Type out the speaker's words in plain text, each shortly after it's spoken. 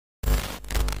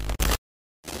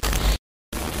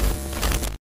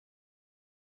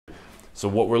So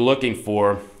what we're looking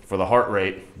for the heart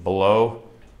rate below,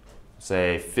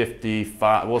 say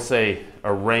 55, we'll say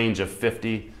a range of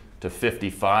 50 to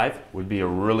 55 would be a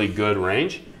really good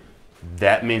range.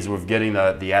 That means we're getting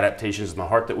the adaptations in the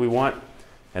heart that we want.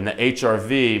 And the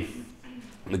HRV,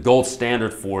 the gold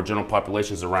standard for general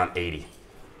population is around 80.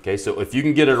 Okay, so if you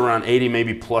can get it around 80,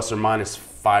 maybe plus or minus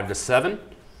 5 to 7,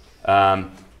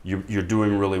 you're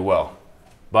doing really well.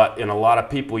 But in a lot of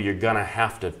people, you're gonna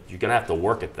have to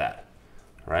work at that,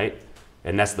 right?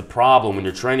 And that's the problem when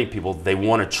you're training people. They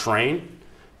want to train,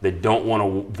 they don't want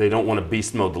to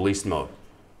beast mode the least mode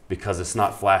because it's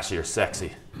not flashy or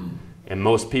sexy. And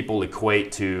most people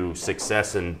equate to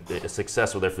success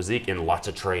with their physique in lots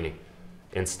of training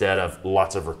instead of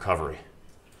lots of recovery.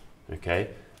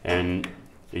 Okay, and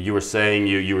you were saying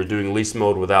you were doing least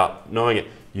mode without knowing it.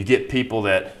 You get people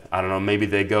that, I don't know, maybe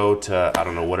they go to, I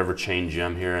don't know, whatever chain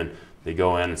gym here, and they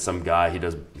go in and some guy, he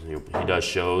does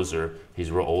shows, or he's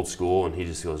real old school, and he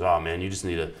just goes, oh man, you just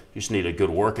need a good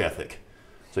work ethic.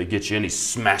 So he gets you in, he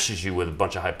smashes you with a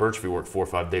bunch of hypertrophy work 4 or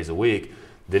 5 days a week.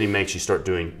 Then he makes you start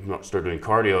doing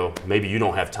cardio. Maybe you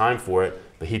don't have time for it,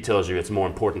 but he tells you it's more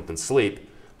important than sleep.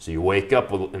 So you wake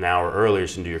up an hour earlier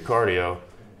so you can do your cardio,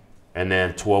 and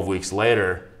then 12 weeks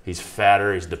later, he's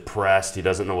fatter, he's depressed, he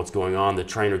doesn't know what's going on. The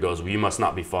trainer goes, well, you must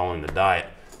not be following the diet.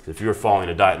 If you were following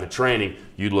the diet and the training,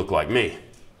 you'd look like me.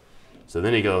 So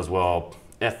then he goes, well,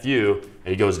 F you,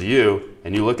 and he goes to you,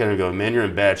 and you look at him and go, man, you're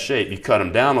in bad shape. You cut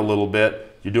him down a little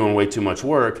bit, you're doing way too much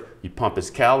work, you pump his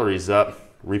calories up,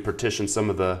 repartition some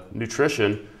of the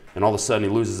nutrition, and all of a sudden he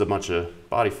loses a bunch of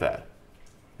body fat.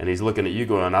 And he's looking at you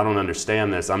going, I don't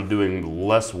understand this. I'm doing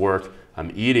less work,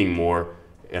 I'm eating more,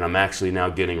 and I'm actually now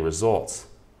getting results,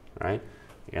 right?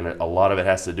 And a lot of it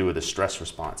has to do with the stress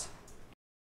response.